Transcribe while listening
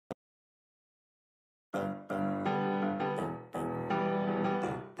Hey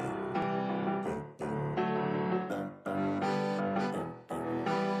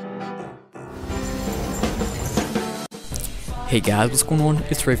guys, what's going on?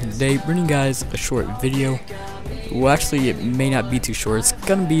 It's Raven today, bringing you guys a short video. Well, actually, it may not be too short. It's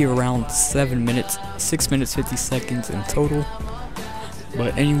gonna be around 7 minutes, 6 minutes 50 seconds in total.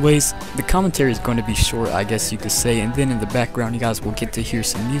 But anyways, the commentary is going to be short, I guess you could say, and then in the background you guys will get to hear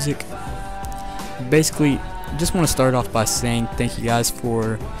some music. Basically, just want to start off by saying thank you guys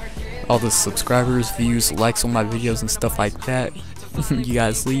for all the subscribers, views, likes on my videos and stuff like that. You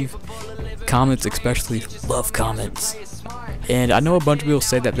guys leave comments, especially love comments. And I know a bunch of people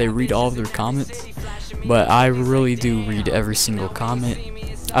say that they read all of their comments, but I really do read every single comment.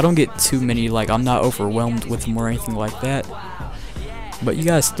 I don't get too many, like I'm not overwhelmed with them or anything like that. But you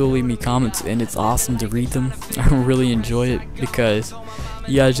guys still leave me comments and it's awesome to read them. I really enjoy it because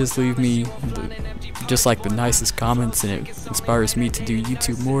you guys just leave me just like the nicest comments, and it inspires me to do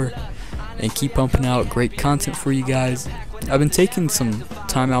YouTube more and keep pumping out great content for you guys. I've been taking some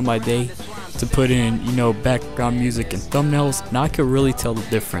time out of my day to put in, you know, background music and thumbnails, and I could really tell the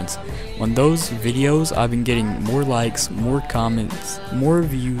difference. On those videos, I've been getting more likes, more comments, more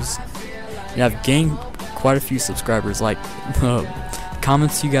views, and I've gained quite a few subscribers. Like the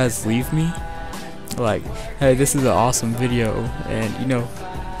comments you guys leave me, like, hey, this is an awesome video, and you know,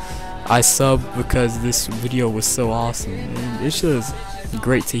 I subbed because this video was so awesome, and it's just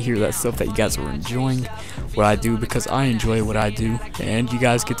great to hear that stuff, that you guys are enjoying what I do, because I enjoy what I do, and you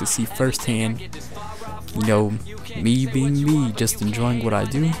guys get to see firsthand, you know, me being me, just enjoying what I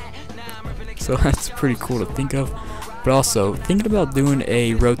do. So that's pretty cool to think of. But also thinking about doing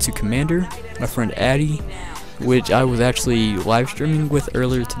a Road to Commander. My friend Addy, which I was actually live streaming with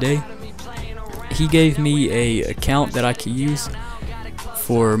earlier today, he gave me a account that I could use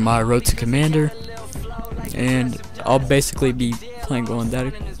for my Road to Commander, and I'll basically be playing on that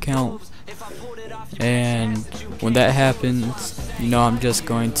account. And when that happens, you know, I'm just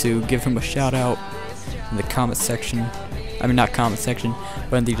going to give him a shout out in the comment section. I mean, not comment section,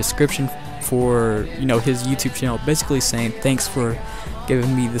 but in the description for, you know, his YouTube channel, basically saying thanks for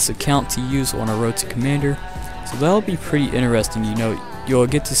giving me this account to use on a Road to Commander. So that'll be pretty interesting. You know, you'll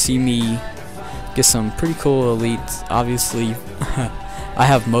get to see me get some pretty cool elites. Obviously I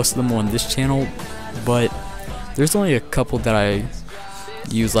have most of them on this channel, but there's only a couple that I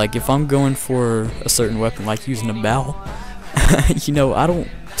use. Like if I'm going for a certain weapon, like using a bow, you know, I don't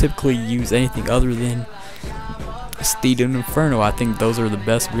typically use anything other than Steed and Inferno. I think those are the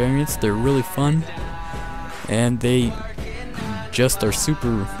best variants. They're really fun, and they just are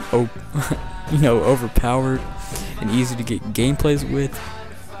super you know, overpowered and easy to get gameplays with.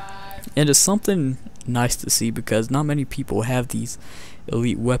 And it's something nice to see because not many people have these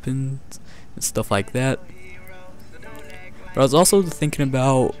elite weapons and stuff like that. But I was also thinking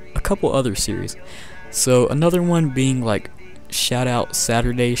about a couple other series. So another one being like Shoutout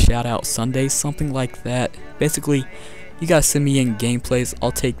Saturday, Shoutout Sunday, something like that. Basically, you guys send me in gameplays,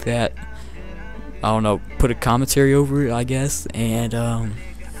 I'll take that, I don't know, put a commentary over it, I guess, and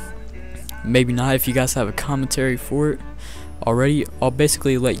maybe not. If you guys have a commentary for it already, I'll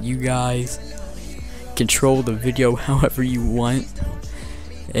basically let you guys control the video however you want.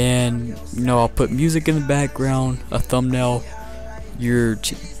 And you know, I'll put music in the background, a thumbnail, your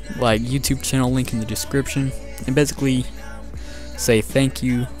like YouTube channel link in the description, and basically say thank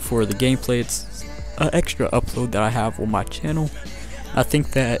you for the gameplay. It's an extra upload that I have on my channel. I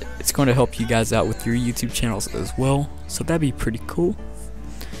think that it's going to help you guys out with your YouTube channels as well, so that'd be pretty cool.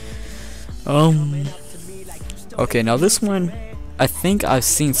 Okay, now this one, I think I've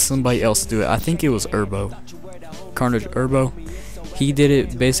seen somebody else do it. I think it was Urbo, Carnage Urbo. He did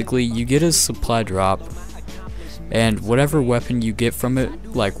it. Basically, you get a supply drop, and whatever weapon you get from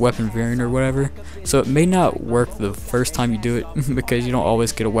it, like weapon variant or whatever, so it may not work the first time you do it because you don't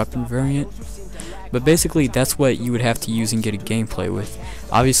always get a weapon variant, but basically that's what you would have to use and get a gameplay with.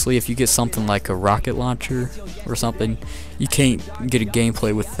 Obviously, if you get something like a rocket launcher or something, you can't get a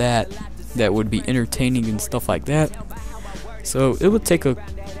gameplay with that that would be entertaining and stuff like that. So it would take a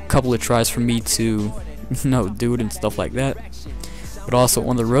couple of tries for me to, you know, do it and stuff like that. But also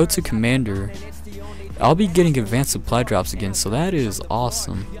on the Road to Commander, I'll be getting advanced supply drops again, so that is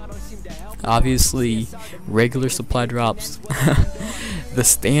awesome. Obviously, regular supply drops, the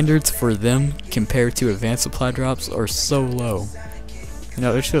standards for them compared to advanced supply drops are so low. You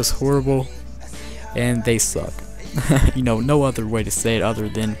know, it's just horrible, and they suck. You know, no other way to say it other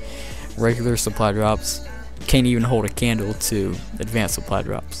than regular supply drops can't even hold a candle to advanced supply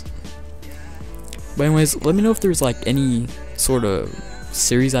drops. But anyways, let me know if there's like any sort of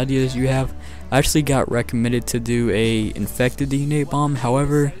series ideas you have. I actually got recommended to do a infected DNA bomb.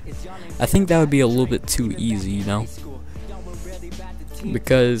 However, I think that would be a little bit too easy, you know,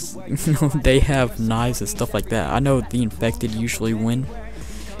 because they have knives and stuff like that. I know the infected usually win,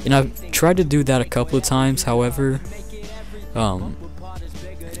 and I've tried to do that a couple of times. However,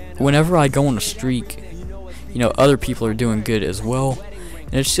 whenever I go on a streak, you know, other people are doing good as well,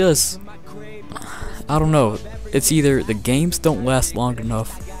 and it's just, I don't know, it's either the games don't last long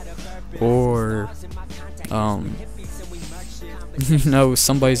enough, or you know,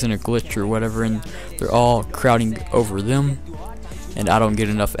 somebody's in a glitch or whatever, and they're all crowding over them, and I don't get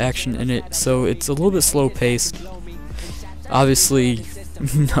enough action in it, so it's a little bit slow paced. Obviously,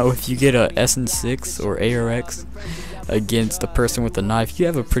 you know, if you get a SN6 or ARX against a person with a knife, you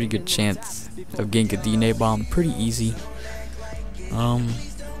have a pretty good chance of getting a DNA bomb pretty easy.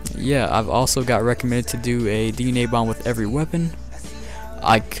 Yeah, I've also got recommended to do a DNA bomb with every weapon.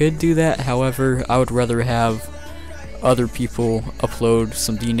 I could do that, however, I would rather have other people upload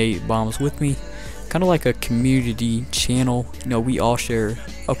some DNA bombs with me, kind of like a community channel. You know, we all share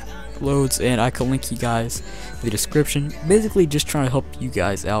uploads, and I can link you guys in the description. Basically, just trying to help you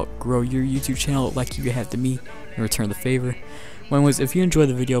guys out, grow your YouTube channel like you have to me, and return the favor. Anyways, if you enjoyed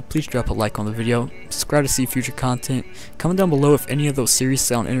the video, please drop a like on the video, subscribe to see future content, comment down below if any of those series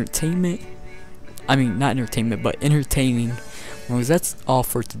sound entertainment. I mean, not entertainment, but entertaining. Anyways, that's all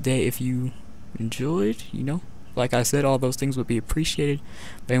for today. If you enjoyed, you know, like I said, all those things would be appreciated.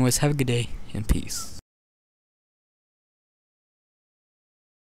 But anyways, have a good day and peace.